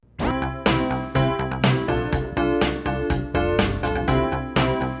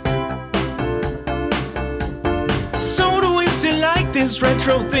this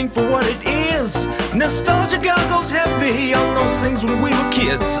retro thing for what it is. Nostalgia goggles heavy on those things when we were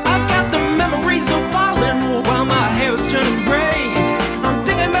kids. I've got the memories of falling while my hair was turning gray. I'm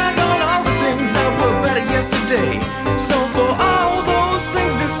thinking back on all the things that were better yesterday. So for all those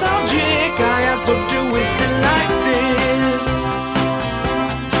things nostalgic, I also do is to like this.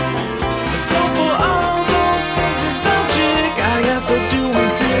 So for all those things nostalgic, I also do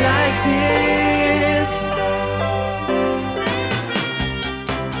is to like this.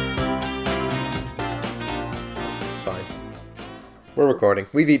 Fine. We're recording.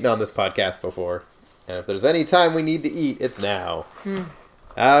 We've eaten on this podcast before. And if there's any time we need to eat, it's now.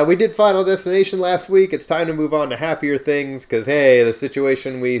 We did Final Destination last week. It's time to move on to happier things, because, hey, the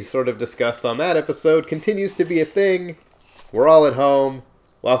situation we sort of discussed on that episode continues to be a thing. We're all at home.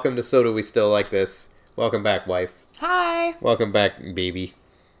 Welcome to So Do We Still Like This. Welcome back, wife. Hi. Welcome back, baby.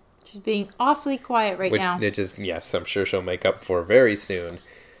 She's being awfully quiet right now. Which is, yes, I'm sure she'll make up for very soon.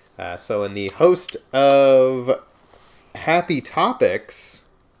 So in the host of Happy Topics,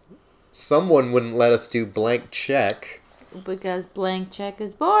 someone wouldn't let us do Blank Check. Because Blank Check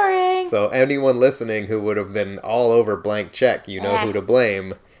is boring. So anyone listening who would have been all over Blank Check, you know who to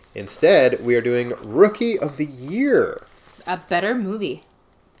blame. Instead, we are doing Rookie of the Year. A better movie.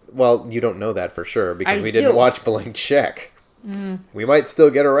 Well, you don't know that for sure, because I we didn't do. watch Blank Check. We might still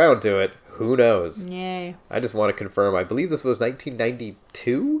get around to it. Who knows? Yay. I just want to confirm, I believe this was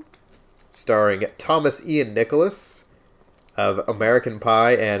 1992? Starring Thomas Ian Nicholas of American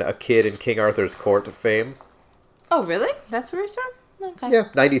Pie and A Kid in King Arthur's Court fame. Oh, really? That's where it's from? Okay. Yeah,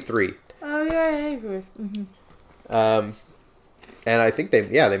 93. Oh, yeah. Mm-hmm. And I think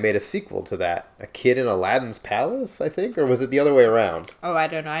they made a sequel to that. A Kid in Aladdin's Palace, I think? Or was it the other way around? Oh, I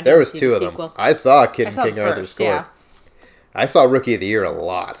don't know. I There didn't was see two the of them. sequel. I saw A Kid I in saw King the Arthur's first, Court. yeah. I saw Rookie of the Year a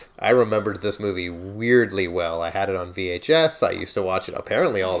lot. I remembered this movie weirdly well. I had it on VHS. I used to watch it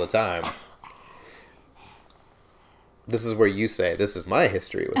apparently all the time. This is where you say, this is my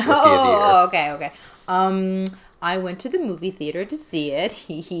history with Rookie of the Year. Oh, okay. I went to the movie theater to see it.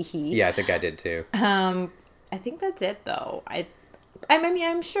 Yeah, I think I did too. I think that's it, though. I mean,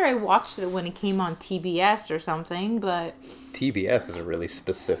 I'm sure I watched it when it came on TBS or something, but... TBS is a really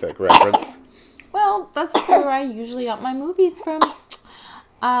specific reference. Well, that's where I usually got my movies from.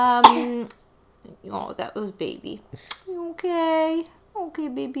 Oh, that was baby. Okay. Okay,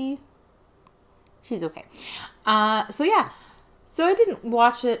 baby. She's okay. So yeah. So I didn't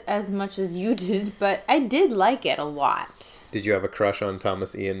watch it as much as you did, but I did like it a lot. Did you have a crush on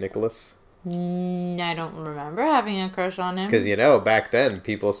Thomas Ian Nicholas? I don't remember having a crush on him. Because, back then,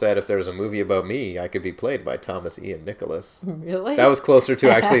 people said if there was a movie about me, I could be played by Thomas Ian Nicholas. Really? That was closer to,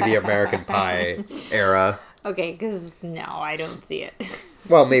 actually, the American Pie era. Okay, because no, I don't see it.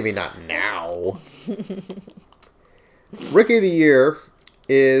 Well, maybe not now. Rookie of the Year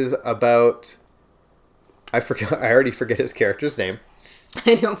is about... I already forget his character's name.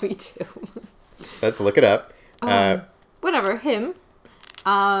 I know, me too. Let's look it up. Whatever, him.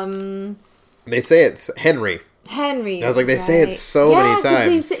 They say it's Henry. Henry. I was like, they say it so many 'cause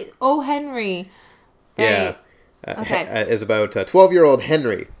times. They say, oh, Henry. Yeah. Right. Okay. Is about 12-year-old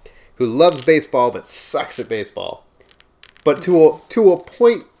Henry, who loves baseball but sucks at baseball. But to a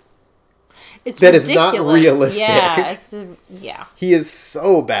point It's that ridiculous. is not realistic. Yeah. He is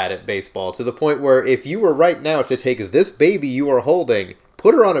so bad at baseball to the point where if you were right now to take this baby you are holding,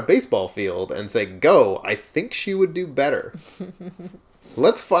 put her on a baseball field and say, go, I think she would do better.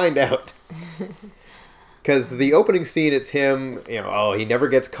 Let's find out. Because the opening scene, it's him, he never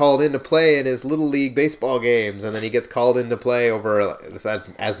gets called in to play in his Little League baseball games. And then he gets called in to play over this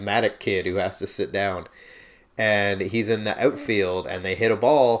asthmatic kid who has to sit down. And he's in the outfield and they hit a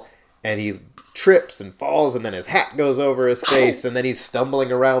ball and he trips and falls and then his hat goes over his face and then he's stumbling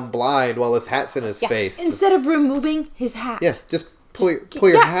around blind while his hat's in his face. Instead of removing his hat. Yeah, just pull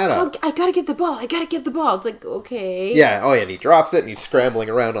your hat up. I gotta get the ball. It's like, okay. Yeah, and he drops it and he's scrambling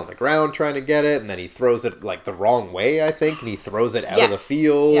around on the ground trying to get it and then he throws it like the wrong way, I think, and he throws it out of the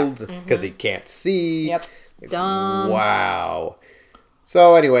field because he can't see. Yep. Dumb. Wow.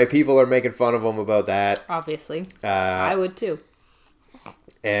 So anyway, people are making fun of him about that. Obviously. I would too.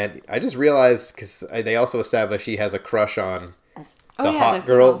 And I just realized, because they also established he has a crush on the hot the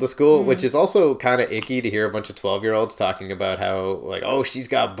girl at the school, which is also kind of icky to hear a bunch of 12-year-olds talking about how, like, oh, she's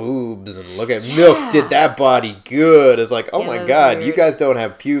got boobs, and look at Milk did that body good. It's like, oh my god, weird. you guys don't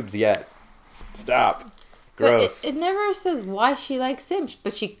have pubes yet. Stop. Gross. It never says why she likes him,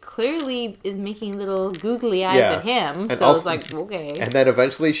 but she clearly is making little googly eyes Yeah. at him. And So also- it's like, okay. And then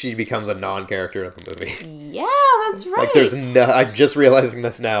eventually she becomes a non-character in the movie. Yeah, that's right. Like there's no, I'm just realizing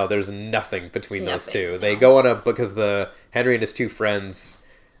this now. There's nothing between those Nothing, two. They go on because Henry and his two friends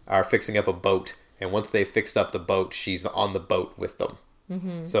are fixing up a boat, and once they fixed up the boat, she's on the boat with them.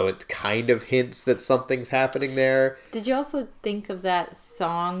 Mm-hmm. So it kind of hints that something's happening there. Did you also think of that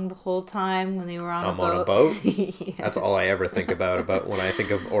song the whole time when they were on I'm a boat? on a boat. Yeah. That's all I ever think about when I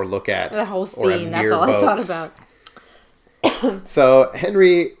think of or look at That whole or am scene, that's near all boats. I thought about. So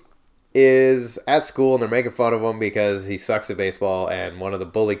Henry is at school and they're making fun of him because he sucks at baseball, and one of the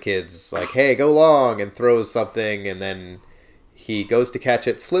bully kids is like, hey, go long, and throws something, and then he goes to catch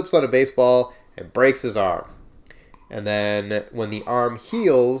it, slips on a baseball, and breaks his arm. And then when the arm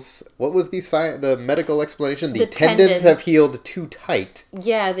heals, what was the medical explanation? The tendons have healed too tight.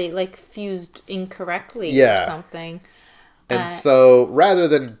 Yeah, they like fused incorrectly Yeah. or something. And so rather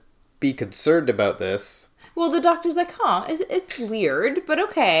than be concerned about this, Well, the doctor's like, huh, it's weird, but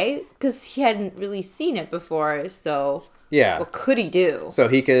okay, because he hadn't really seen it before, so yeah. what could he do? So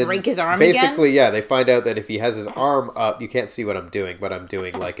he can Break his arm basically, yeah, they find out that if he has his arm up, you can't see what I'm doing, but I'm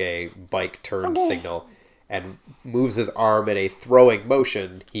doing like a bike turn signal, and moves his arm in a throwing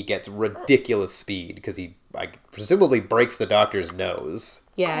motion, he gets ridiculous speed because he presumably breaks the doctor's nose.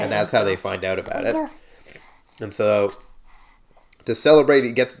 Yeah, I And that's think how they find out about it. And so to celebrate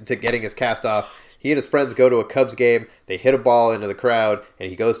getting his cast off, he and his friends go to a Cubs game, they hit a ball into the crowd, and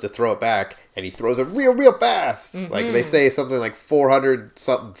he goes to throw it back, and he throws it real fast. Mm-hmm. Like they say something like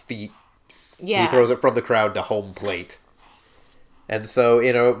 400-something feet. Yeah. He throws it from the crowd to home plate. And so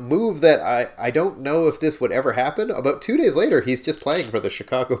in a move that I don't know if this would ever happen, about 2 days later, he's just playing for the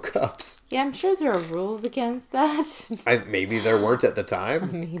Chicago Cubs. Yeah, I'm sure there are rules against that. Maybe there weren't at the time.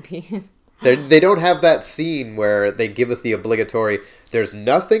 Maybe. They don't have that scene where they give us the obligatory, there's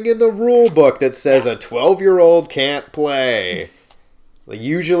nothing in the rule book that says a 12-year-old can't play. Like,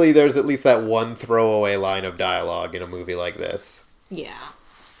 usually there's at least that one throwaway line of dialogue in a movie like this. Yeah.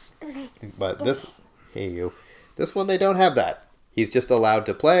 But this one, they don't have that. He's just allowed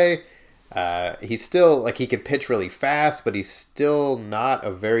to play. He's still, like, he can pitch really fast, but he's still not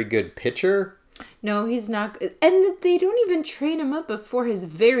a very good pitcher. No, he's not. And they don't even train him up before his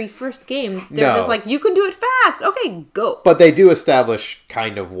very first game. They're No. just like, you can do it fast. Okay, go. But they do establish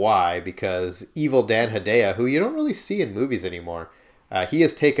kind of why, because Evil Dan Hedaya, who you don't really see in movies anymore, he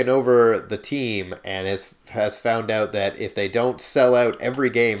has taken over the team and has found out that if they don't sell out every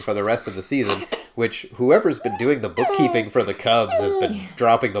game for the rest of the season, which whoever's been doing the bookkeeping for the Cubs has been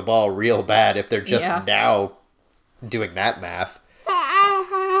dropping the ball real bad if they're just now doing that math.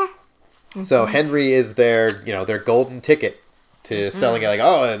 So Henry is their golden ticket to selling it. Like,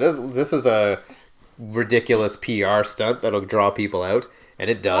 oh, this is a ridiculous PR stunt that'll draw people out. And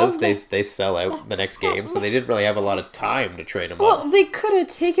it does. They sell out the next game, so they didn't really have a lot of time to train him Well, up. they could have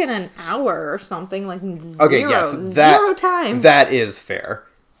taken an hour or something, like Zero time. That is fair.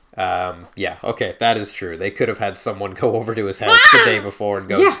 Yeah, okay, that is true. They could have had someone go over to his house the day before and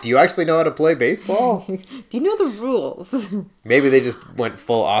go, Yeah. do you actually know how to play baseball? Do you know the rules? Maybe they just went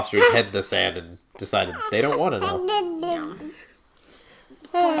full ostrich head in the sand and decided they don't want to know.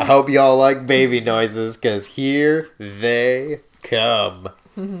 I hope y'all like baby noises, because here they come.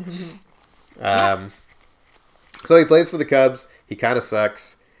 So he plays for the Cubs. He kind of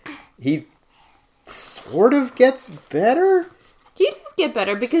sucks. He sort of gets better. He does get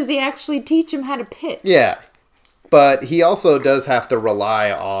better because they actually teach him how to pitch. Yeah. But he also does have to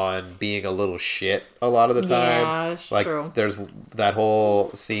rely on being a little shit a lot of the time. Yeah, that's like, true. There's that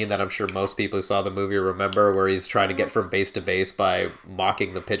whole scene that I'm sure most people who saw the movie remember, where he's trying to get from base to base by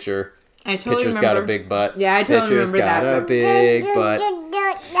mocking the pitcher. I totally Pitcher's remember. got a big butt. Yeah, I totally Pitcher's remember got that. a big butt.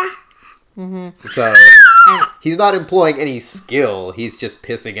 So he's not employing any skill. He's just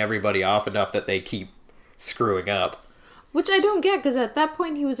pissing everybody off enough that they keep screwing up. Which I don't get, because at that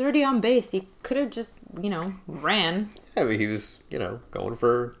point he was already on base. He could have just, ran. Yeah, but he was,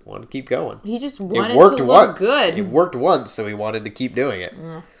 wanted to keep going. He just It wanted worked to once. look good. It worked once, so he wanted to keep doing it.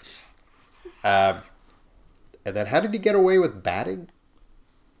 And then how did he get away with batting?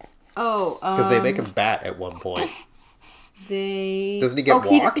 Oh, Because they make him bat at one point. Doesn't he get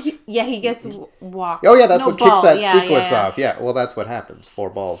walked? He gets walked. Oh yeah, that's No, what kicks ball. that Yeah, sequence yeah. off. Yeah, well that's what happens. 4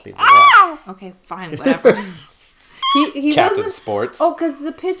 balls means a walk. Okay, fine, whatever. he Captain wasn't. Sports. Oh, because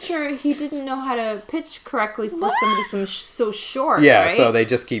the pitcher, he didn't know how to pitch correctly for somebody so short. Yeah, right? so they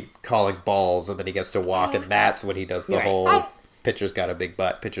just keep calling balls, and then he gets to walk, and that's when he does the Right. whole pitcher's got a big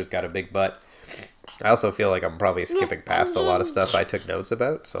butt, pitcher's got a big butt. I also feel like I'm probably skipping past a lot of stuff I took notes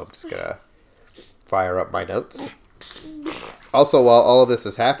about, so I'm just gonna fire up my notes. Also, while all of this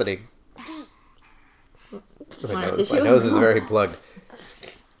is happening, my nose is very plugged.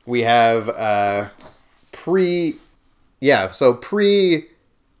 We have pre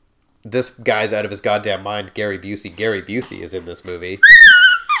this guy's out of his goddamn mind, Gary Busey. Gary Busey is in this movie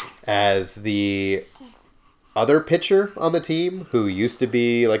as the other pitcher on the team who used to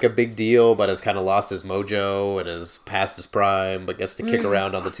be like a big deal but has kind of lost his mojo and is past his prime but gets to kick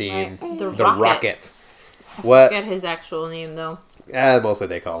around on the team. Right. The Rocket. I forget his actual name, though. Mostly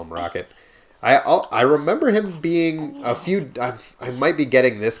they call him Rocket. I remember him being I might be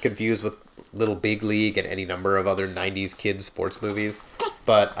getting this confused with Little Big League and any number of other 90s kids sports movies,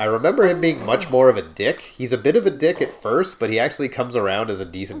 but I remember him being much more of a dick. He's a bit of a dick at first, but he actually comes around as a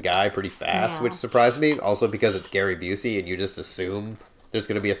decent guy pretty fast, which surprised me, also because it's Gary Busey and you just assume there's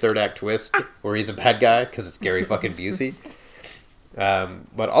going to be a third act twist where he's a bad guy because it's Gary fucking Busey.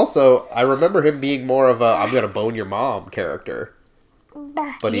 But also, I remember him being more of a I'm going to bone your mom character.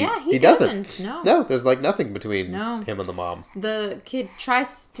 But he doesn't. No, there's like nothing between him and the mom. The kid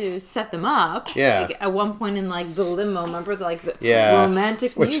tries to set them up. Yeah. Like, at one point in like the limo, remember like the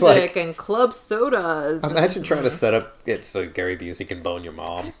romantic music and club sodas. Imagine trying to set up it so Gary Busey can bone your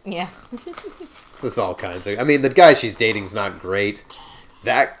mom. Yeah. This is all kinds of. I mean, the guy she's dating's not great.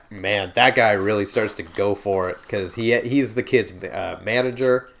 That guy really starts to go for it because he's the kid's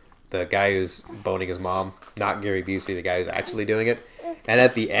manager, the guy who's boning his mom, not Gary Busey, the guy who's actually doing it. And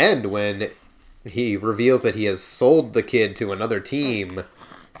at the end, when he reveals that he has sold the kid to another team,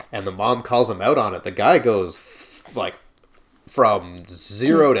 and the mom calls him out on it, the guy goes like from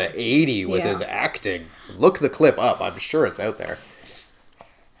 0 to 80 with his acting. Look the clip up; I'm sure it's out there.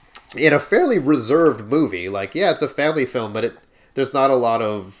 In a fairly reserved movie, like it's a family film, but there's not a lot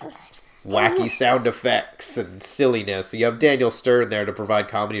of wacky sound effects and silliness. You have Daniel Stern there to provide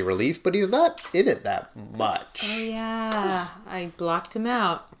comedy relief, but he's not in it that much. Oh, yeah. I blocked him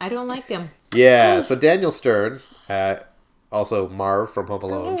out. I don't like him. Yeah, so Daniel Stern, also Marv from Home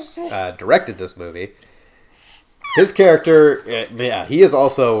Alone, directed this movie. His character, he is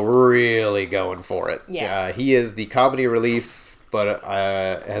also really going for it. Yeah. He is the comedy relief, but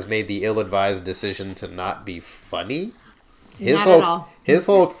has made the ill-advised decision to not be funny. His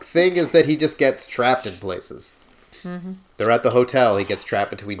whole thing is that he just gets trapped in places. Mm-hmm. They're at the hotel. He gets trapped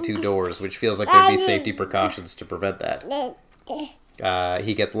between two doors, which feels like there'd be safety precautions to prevent that.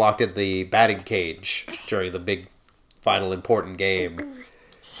 He gets locked in the batting cage during the big final important game.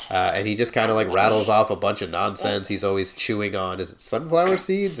 And he just kind of like rattles off a bunch of nonsense. He's always chewing on, is it sunflower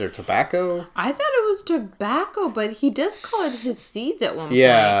seeds or tobacco? I thought it was tobacco, but he does call it his seeds at one point.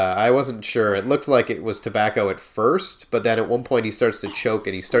 Yeah, I wasn't sure. It looked like it was tobacco at first, but then at one point he starts to choke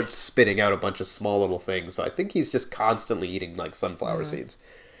and he starts spitting out a bunch of small little things. So I think he's just constantly eating like sunflower seeds.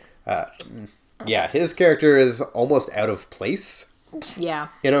 His character is almost out of place. Yeah.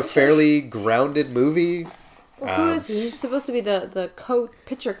 In a fairly grounded movie. Who is he? He's supposed to be the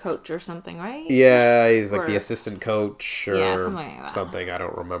pitcher coach or something, right? Yeah, he's like the assistant coach or something like that. Something, I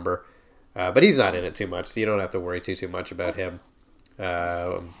don't remember. But he's not in it too much, so you don't have to worry too much about him.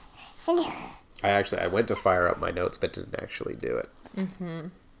 I went to fire up my notes, but didn't actually do it. Mm-hmm.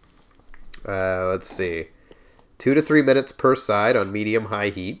 Let's see. 2 to 3 minutes per side on medium-high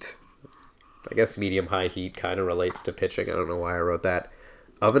heat. I guess medium-high heat kind of relates to pitching. I don't know why I wrote that.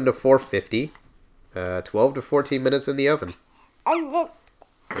 Oven to 450. 12 to 14 minutes in the oven.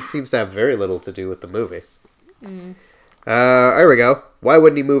 It seems to have very little to do with the movie. There we go. Why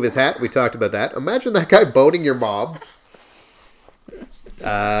wouldn't he move his hat? We talked about that. Imagine that guy boning your mom.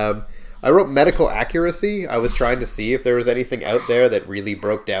 I wrote medical accuracy. I was trying to see if there was anything out there that really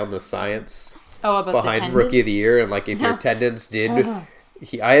broke down the science behind Rookie of the Year, and like if your tendons did...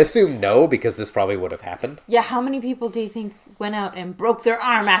 I assume no, because this probably would have happened. Yeah, how many people do you think went out and broke their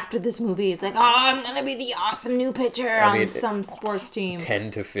arm after this movie? It's like, I'm going to be the awesome new pitcher on some sports team. 10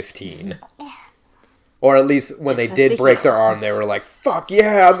 to 15. Or at least when they did break their arm, they were like, fuck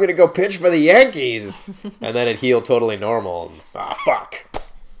yeah, I'm going to go pitch for the Yankees. And then it healed totally normal. Fuck.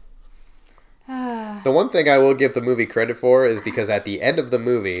 The one thing I will give the movie credit for is because at the end of the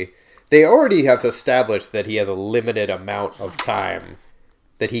movie, they already have established that he has a limited amount of time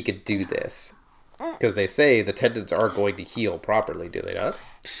that he could do this. Because they say the tendons are going to heal properly, do they not?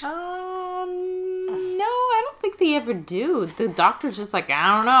 No, I don't think they ever do. The doctor's just like,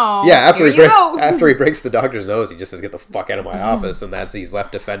 I don't know. Yeah, after he breaks the doctor's nose, he just says, get the fuck out of my office, and he's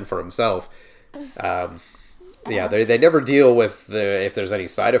left to fend for himself. They never deal with if there's any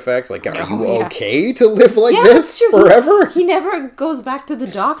side effects. Like, are you okay to live like this forever? He never goes back to the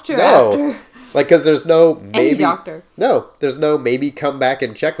doctor after. Like, because there's no maybe... Any doctor. No, there's no maybe come back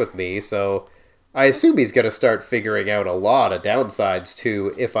and check with me, so I assume he's going to start figuring out a lot of downsides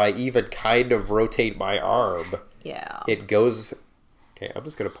to if I even kind of rotate my arm. Yeah. It goes... Okay, I'm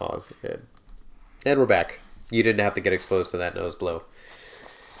just going to pause. And we're back. You didn't have to get exposed to that nose blow.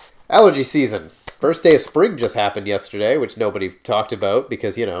 Allergy season. First day of spring just happened yesterday, which nobody talked about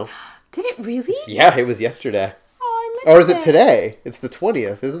because, you know... Did it really? Yeah, it was yesterday. Oh, I missed Or is it today? It's the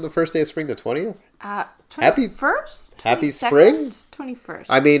 20th. Isn't the first day of spring the 20th? Happy 21st? Happy spring? 21st.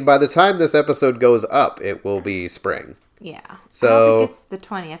 I mean, by the time this episode goes up, it will be spring. Yeah. So, I don't think it's the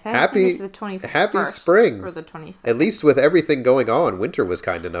 20th. I think it's the 21st. Happy spring. Or the 22nd. At least with everything going on, winter was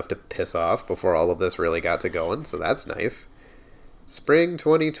kind enough to piss off before all of this really got to going, so that's nice. Spring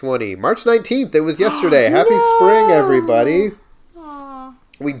 2020. March 19th, it was yesterday. Happy spring, everybody. Aw.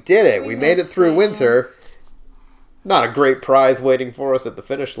 We did it. We made it missed through it. winter. Not a great prize waiting for us at the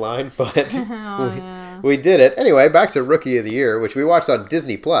finish line, but we did it. Anyway, back to Rookie of the Year, which we watched on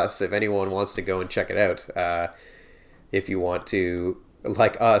Disney Plus, if anyone wants to go and check it out. If you want to,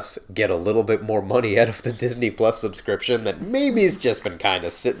 like us, get a little bit more money out of the Disney Plus subscription that maybe has just been kind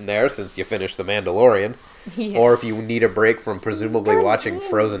of sitting there since you finished The Mandalorian. Yeah. Or if you need a break from presumably watching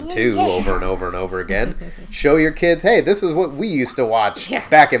Frozen 2 over and over and over again, show your kids, hey, this is what we used to watch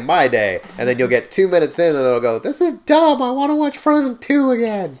back in my day. And then you'll get 2 minutes in and they'll go, this is dumb, I want to watch Frozen 2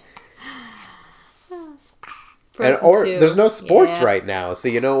 again. Frozen 2. There's no sports right now, so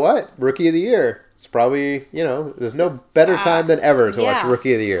you know what? Rookie of the Year. It's probably, there's no better time than ever to watch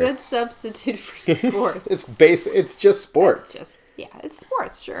Rookie of the Year. Good substitute for sports. It's just sports. It's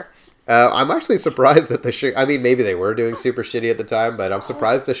sports, sure. I'm actually surprised that maybe they were doing super shitty at the time, but I'm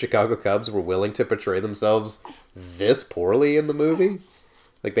surprised the Chicago Cubs were willing to portray themselves this poorly in the movie.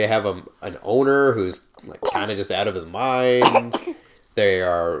 Like, they have an owner who's like kind of just out of his mind. They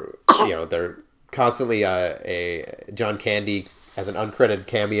are, they're constantly a John Candy as an uncredited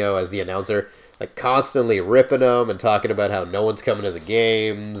cameo as the announcer, like constantly ripping them and talking about how no one's coming to the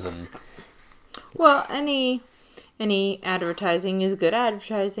games. And well, any advertising is good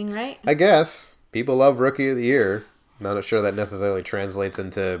advertising, right? I guess people love Rookie of the Year. Not sure that necessarily translates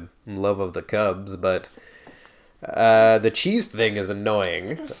into love of the Cubs, but the cheese thing is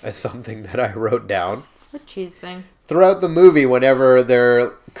annoying. Is something that I wrote down. What cheese thing? Throughout the movie, whenever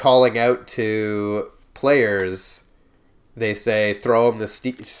they're calling out to players, they say, throw him the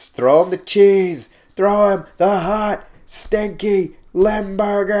cheese, throw him the hot, stinky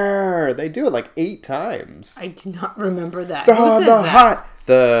Limburger. They do it like 8 times. I do not remember that. Throw him the hot.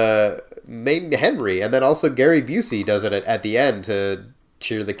 The main Henry, and then also Gary Busey does it at the end to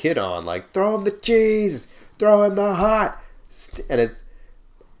cheer the kid on, like, throw him the cheese, throw him the hot, and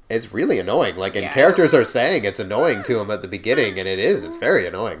it's really annoying. Like, and characters are saying it's annoying to him at the beginning, and it's very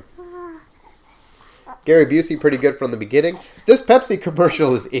annoying. Gary Busey, pretty good from the beginning. This Pepsi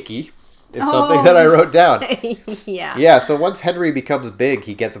commercial is icky. It's something that I wrote down. Yeah. Yeah, so once Henry becomes big,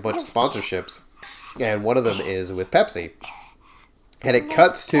 he gets a bunch of sponsorships. And one of them is with Pepsi. And it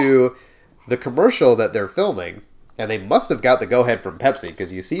cuts to the commercial that they're filming. And they must have got the go-ahead from Pepsi,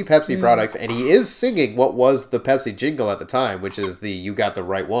 because you see Pepsi products, and he is singing what was the Pepsi jingle at the time, which is the You Got the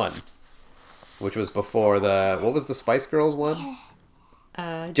Right One. Which was before what was the Spice Girls one?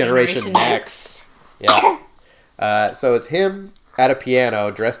 Generation Next. Yeah. So it's him at a piano,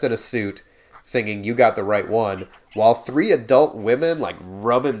 dressed in a suit, singing You Got the Right One, while 3 adult women, like,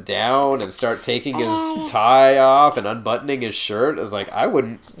 rub him down and start taking his tie off and unbuttoning his shirt. It's like, I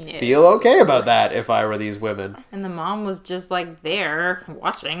wouldn't feel okay about that if I were these women. And the mom was just, like, there,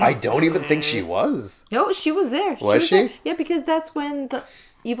 watching. I don't even think she was. No, she was there. Was she? There. Yeah, because that's when the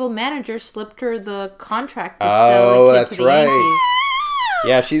evil manager slipped her the contract to sell the kid to the Yankees.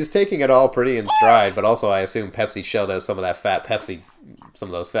 Yeah, she's taking it all pretty in stride, but also I assume Pepsi shelled out some of those fat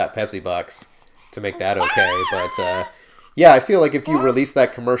Pepsi bucks to make that okay. But yeah, I feel like if you release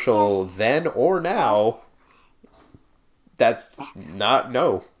that commercial then or now, that's not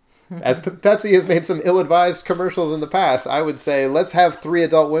no. As Pepsi has made some ill-advised commercials in the past, I would say let's have 3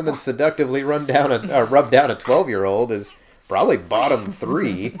 adult women seductively rub down a 12-year-old is probably bottom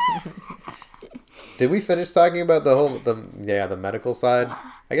 3. Did we finish talking about the medical side?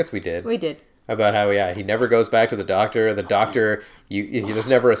 I guess we did. We did. About how, he never goes back to the doctor. The doctor, there's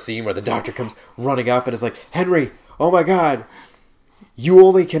never a scene where the doctor comes running up and is like, Henry, oh my God, you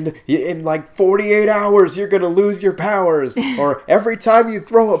only can, in like 48 hours, you're going to lose your powers. Or every time you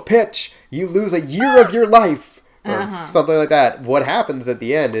throw a pitch, you lose a year of your life. Or something like that. What happens at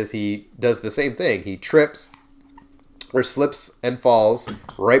the end is he does the same thing. He trips or slips and falls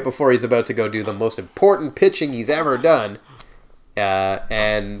right before he's about to go do the most important pitching he's ever done,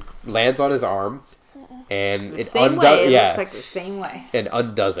 and lands on his arm, and it Same way. It yeah, looks like the same way. and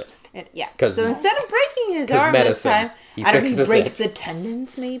undoes it. Yeah. 'Cause- So instead of breaking his 'cause arm medicine, this time, he I don't know, he fixes breaks it. the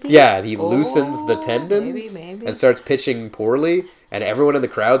tendons maybe? Yeah, he loosens the Oh, tendons maybe. and starts pitching poorly, and everyone in the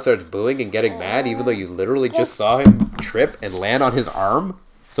crowd starts booing and getting mad, even though you literally just saw him trip and land on his arm.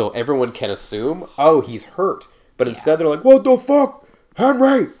 So everyone can assume, oh, he's hurt. But instead they're like, what the fuck?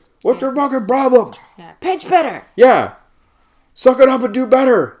 Henry, what's your fucking problem? Yeah. Pitch better. Yeah. Suck it up and do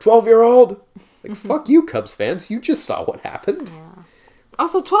better, 12-year-old. Like, fuck you, Cubs fans. You just saw what happened.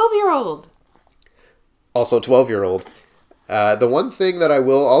 Also, 12-year-old. Also 12-year-old. The one thing that I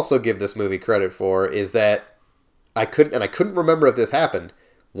will also give this movie credit for is that I couldn't remember if this happened.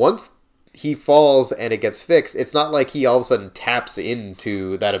 Once he falls and it gets fixed, it's not like he all of a sudden taps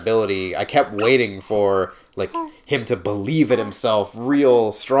into that ability. I kept waiting for like him to believe in himself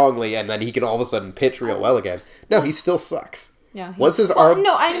real strongly, and then he can all of a sudden pitch real well again. No, he still sucks. Yeah. Once his arm,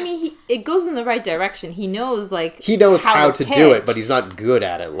 No, I mean, it goes in the right direction. He knows, like... he knows how to do it, pitch. but he's not good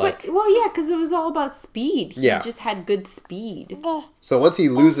at it. Like, Well, yeah, because it was all about speed. He just had good speed. so once he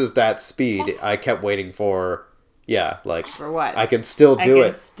loses that speed, I kept waiting for, like, For what? I can still do I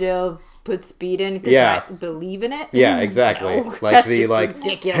can it. still put speed in because Yeah. I believe in it. Yeah, exactly. No, Like that's the just like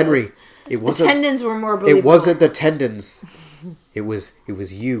ridiculous. Henry. It The wasn't. tendons were more believable. It wasn't the tendons. It was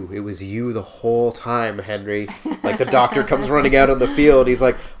you. It was you the whole time, Henry. Like the doctor comes running out on the field. He's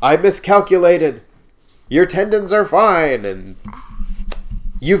like, I miscalculated. Your tendons are fine, and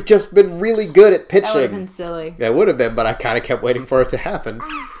you've just been really good at pitching. That would have been silly. That would have been, but I kind of kept waiting for it to happen.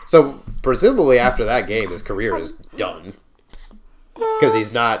 So presumably after that game, his career is done. Because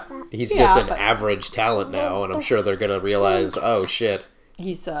he's just an but- average talent now, and I'm sure they're going to realize, oh shit,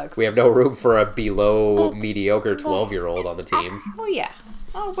 He sucks. we have no room for a below mediocre 12-year-old on the team. Well, yeah.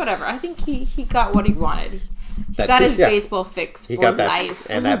 Oh, whatever. I think he got what he wanted. He That got too, his yeah. baseball fix He for got that, life.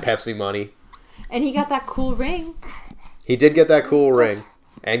 and that Pepsi money. And he got that cool ring. He did get that cool ring.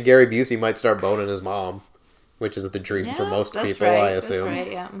 And Gary Busey might start boning his mom, which is the dream for most that's people, right. I assume. That's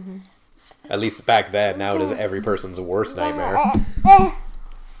right, yeah. Mm-hmm. At least back then. Now it is every person's worst nightmare.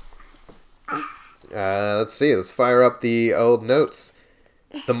 Let's see. Let's fire up the old notes.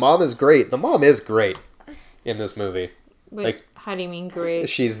 The mom is great. The mom is great in this movie. Wait, Like, how do you mean great?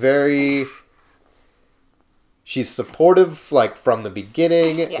 she's supportive, like, from the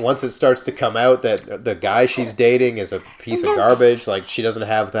beginning. Yeah. Once it starts to come out that the guy she's dating is a piece of garbage, like, she doesn't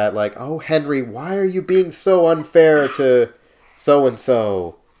have that, like, oh, Henry, why are you being so unfair to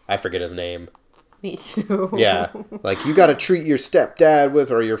so-and-so? I forget his name. Me too. Yeah. Like, you gotta treat your stepdad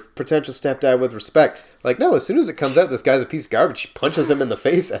or your potential stepdad with respect. Like, no, as soon as it comes out, this guy's a piece of garbage. She punches him in the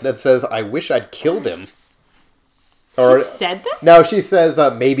face and then says, I wish I'd killed him. She said that? No, she says,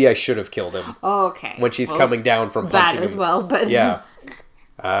 maybe I should have killed him. Oh, okay. When she's Well, coming down from bad punching as him. well, but... Yeah.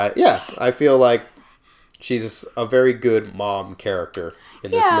 Yeah, I feel like she's a very good mom character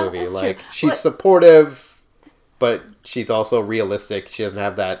in this Yeah, movie. that's Like, true. she's But- supportive, but she's also realistic. She doesn't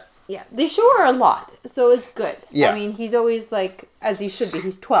have that... Yeah, they show her a lot, so it's good. Yeah. I mean, he's always like, as he should be.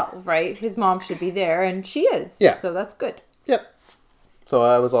 He's 12, right? His mom should be there, and she is. Yeah. So that's good. Yep. So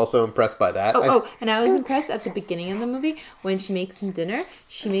I was also impressed by that. And I was impressed at the beginning of the movie when she makes him dinner.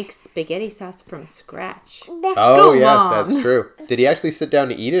 She makes spaghetti sauce from scratch. Oh, Go, yeah, Mom. that's true. Did he actually sit down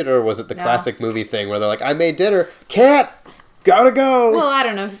to eat it, or was it the No. classic movie thing where they're like, I made dinner, can't, gotta go? Well, I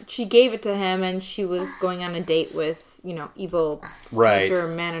don't know. She gave it to him, and she was going on a date with, evil Right. teacher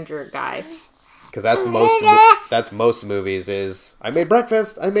manager guy. Because that's most movies is, I made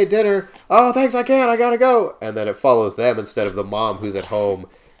breakfast, I made dinner, oh, thanks, I can't, I gotta go. And then it follows them instead of the mom who's at home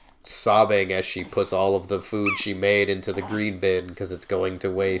sobbing as she puts all of the food she made into the green bin because it's going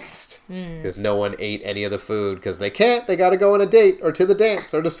to waste. Because no one ate any of the food because they can't, they gotta go on a date or to the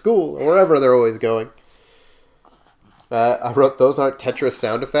dance or to school or wherever they're always going. I wrote, those aren't Tetris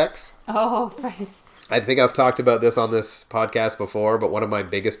sound effects. Oh, right. I think I've talked about this on this podcast before, but one of my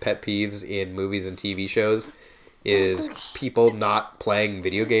biggest pet peeves in movies and TV shows is people not playing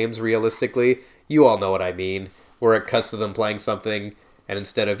video games realistically. You all know what I mean. Where it cuts to them playing something, and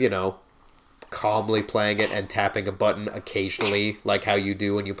instead of, calmly playing it and tapping a button occasionally, like how you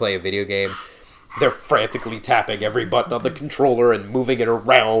do when you play a video game, they're frantically tapping every button on the controller and moving it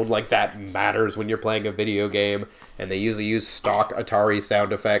around like that matters when you're playing a video game. And they usually use stock Atari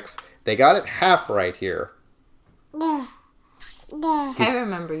sound effects. They got it half right here. I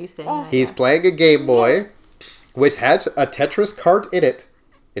remember you saying that. He's yes. playing a Game Boy, which had a Tetris cart in it.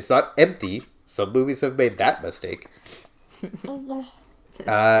 It's not empty. Some movies have made that mistake.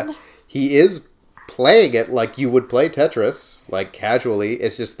 He is playing it like you would play Tetris, like casually.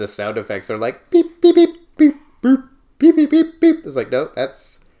 It's just the sound effects are like beep, beep, beep, beep, boop, beep, beep, beep, beep. It's like, no,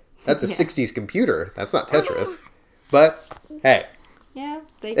 that's That's a Yeah. 60s computer. That's not Tetris. But, hey, Yeah,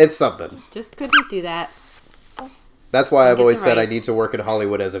 they it's something. just couldn't do that. That's why I've Get always the said I rights. need to work in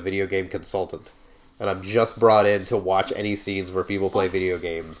Hollywood as a video game consultant. And I'm just brought in to watch any scenes where people play video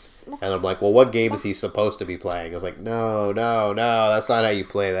games. And I'm like, well, what game is he supposed to be playing? I was like, no, that's not how you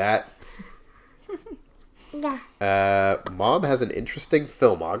play that. Mom has an interesting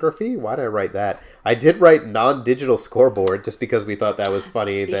filmography? Why did I write that? I did write non-digital scoreboard just because we thought that was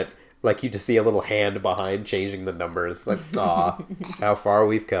funny that, like, you just see a little hand behind changing the numbers. Like, aw, how far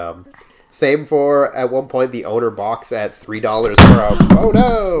we've come. Same for, at one point, the owner box at $3 for a... Oh,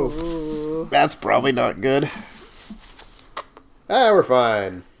 no! Ooh. That's probably not good. We're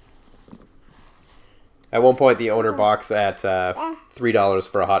fine. At one point, the owner box at $3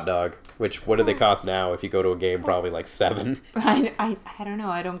 for a hot dog. Which, what do they cost now? If you go to a game, probably like $7. I don't know.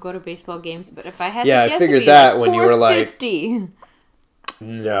 I don't go to baseball games, but if I had Yeah, I to guess, figured it'd be that like when you were like- $4.50.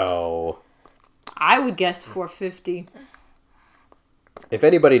 No. I would guess $4.50. If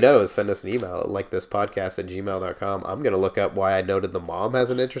anybody knows, send us an email at likethispodcast@gmail.com. I'm going to look up why I noted the mom has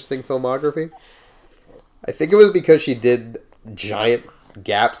an interesting filmography. I think it was because she did giant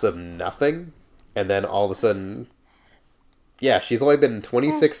gaps of nothing, and then all of a sudden... Yeah, she's only been in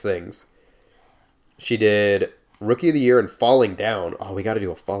 26 things. She did Rookie of the Year and Falling Down. Oh, we got to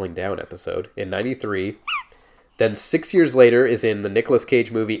do a Falling Down episode. In 93. Then 6 years later is in the Nicolas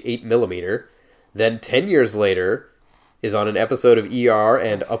Cage movie 8mm. Then 10 years later is on an episode of ER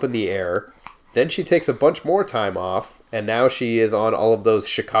and Up in the Air. Then she takes a bunch more time off, and now she is on all of those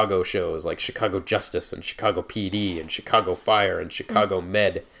Chicago shows, like Chicago Justice and Chicago PD and Chicago Fire and Chicago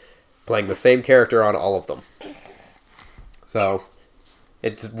Med, playing the same character on all of them. So,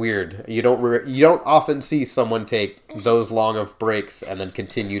 it's weird. You don't often see someone take those long of breaks and then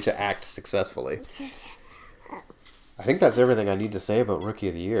continue to act successfully. I think that's everything I need to say about Rookie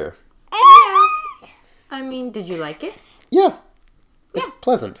of the Year. Yeah. I mean, did you like it? Yeah. It's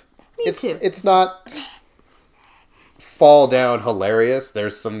pleasant. Me too. It's not fall down hilarious.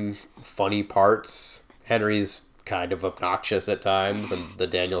 There's some funny parts. Henry's kind of obnoxious at times, and the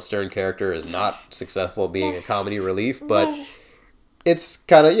Daniel Stern character is not successful being a comedy relief, but it's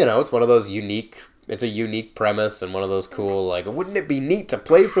kind of, it's one of those it's a unique premise and one of those cool, like, wouldn't it be neat to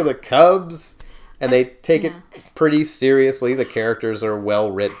play for the Cubs? And they take it pretty seriously. The characters are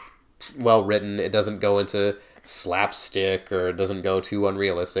well written. It doesn't go into slapstick or it doesn't go too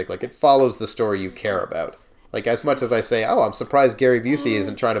unrealistic. Like, it follows the story you care about. Like, as much as I say, oh, I'm surprised Gary Busey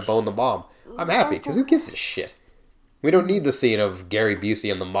isn't trying to bone the mom, I'm happy, because who gives a shit? We don't need the scene of Gary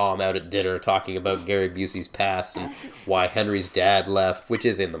Busey and the mom out at dinner talking about Gary Busey's past and why Henry's dad left, which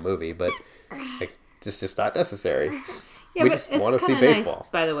is in the movie, but like, it's just not necessary. Yeah, We but just it's wanna see kinda nice, baseball.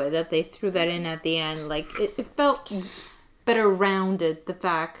 by the way, that they threw that in at the end. Like, it felt better rounded, the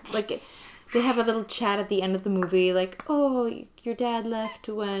fact. Like, they have a little chat at the end of the movie, like, oh, your dad left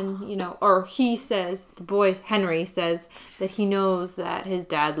when, or he says, the boy, Henry, says that he knows that his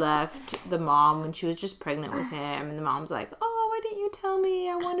dad left the mom when she was just pregnant with him, and the mom's like, oh, why didn't you tell me?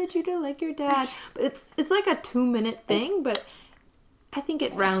 I wanted you to like your dad. But it's like a 2-minute thing, but I think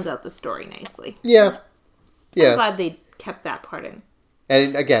it rounds out the story nicely. Yeah. I'm glad they kept that part in.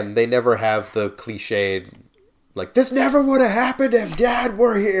 And again, they never have the cliched, like, this never would have happened if Dad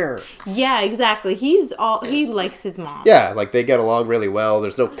were here. Yeah, exactly. He likes his mom. Yeah, like, they get along really well.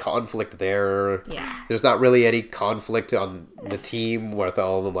 There's no conflict there. Yeah. There's not really any conflict on the team with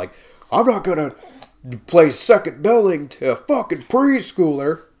all of them, like, I'm not gonna play second billing to a fucking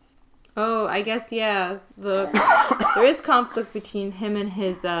preschooler. Oh, I guess, yeah. There is conflict between him and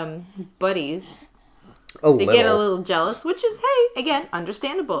his buddies. They get a little jealous, which is, hey, again,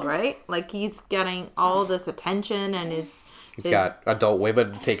 understandable, right? Like, he's getting all this attention and He's got adult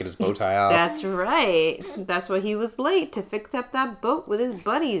women taking his bow tie off. That's right. That's why he was late, to fix up that boat with his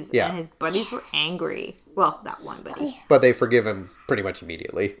buddies. Yeah. And his buddies were angry. Well, that one buddy. But they forgive him pretty much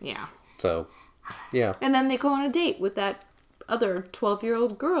immediately. Yeah. So, yeah. And then they go on a date with that other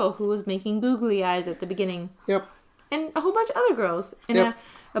 12-year-old girl who was making googly eyes at the beginning. Yep. And a whole bunch of other girls in Yep.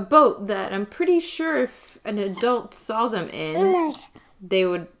 a boat that I'm pretty sure if an adult saw them in, they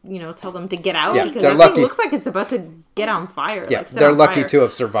would, tell them to get out. Yeah, because they're that lucky. thing looks like it's about to get on fire. Yeah, like, set they're on lucky fire. to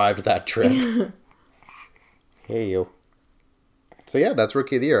have survived that trip. Hey, you. So, yeah, that's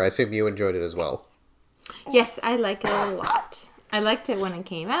Rookie of the Year. I assume you enjoyed it as well. Yes, I like it a lot. I liked it when it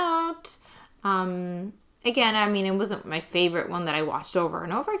came out. Again, I mean, it wasn't my favorite one that I watched over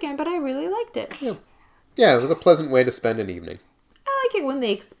and over again, but I really liked it. Yeah, it was a pleasant way to spend an evening. I like it when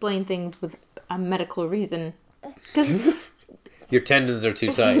they explain things with a medical reason. Because Your tendons are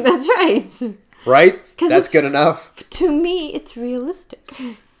too tight. that's right. Right? 'Cause That's it's- good enough. To me, it's realistic.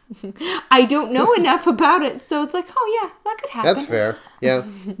 I don't know enough about it, so it's like, oh yeah, that could happen. That's fair. Yeah.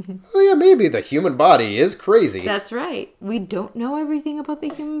 Oh yeah, maybe the human body is crazy. That's right. We don't know everything about the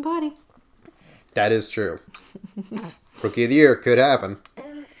human body. That is true. Rookie of the Year could happen.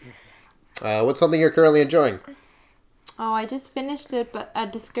 What's something you're currently enjoying? Oh, I just finished it, but A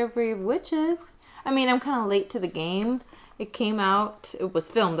Discovery of Witches. I mean, I'm kind of late to the game. It came out, it was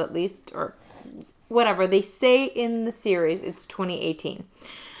filmed at least, or whatever. They say in the series it's 2018.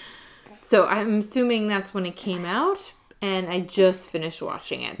 So I'm assuming that's when it came out, and I just finished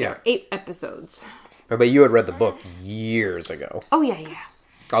watching it. There are 8 episodes. But you had read the book years ago. Oh, yeah, yeah.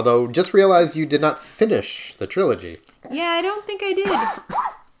 Although, just realized you did not finish the trilogy. Yeah, I don't think I did.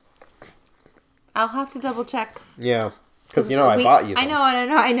 I'll have to double check. Yeah. Because, I bought you them.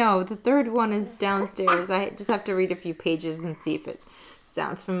 I know. The third one is downstairs. I just have to read a few pages and see if it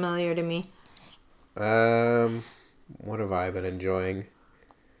sounds familiar to me. What have I been enjoying?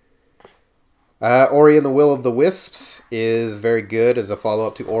 Ori and the Will of the Wisps is very good as a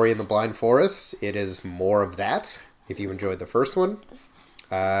follow-up to Ori and the Blind Forest. It is more of that, if you enjoyed the first one.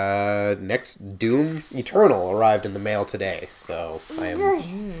 Next, Doom Eternal arrived in the mail today, so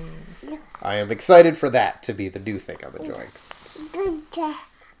I am excited for that to be the new thing I'm enjoying.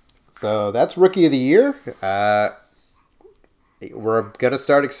 So that's Rookie of the Year. We're going to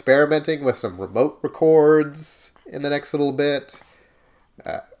start experimenting with some remote records in the next little bit.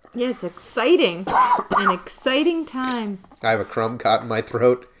 Yes, exciting. An exciting time. I have a crumb caught in my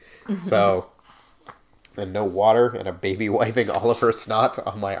throat, and no water, and a baby wiping all of her snot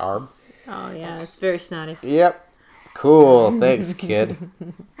on my arm. Oh, yeah, it's very snotty. Yep. Cool. Thanks, kid.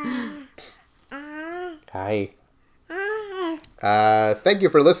 Hi. Thank you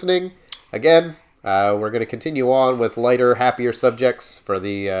for listening. Again, we're going to continue on with lighter, happier subjects for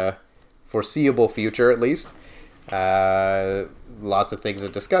the foreseeable future, at least. Lots of things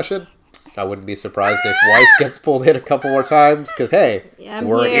in discussion. I wouldn't be surprised if wife gets pulled in a couple more times, because, hey,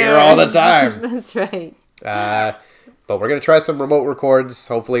 we're here all the time. That's right. But we're going to try some remote records.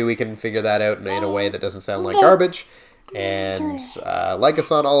 Hopefully we can figure that out in a way that doesn't sound like garbage. And like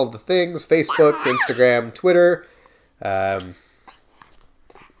us on all of the things, Facebook, Instagram, Twitter. Thank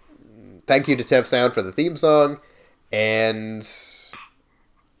you to Tev Sound for the theme song. And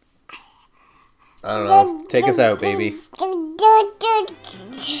I don't know. Take us out, baby.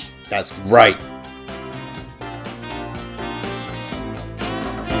 That's right.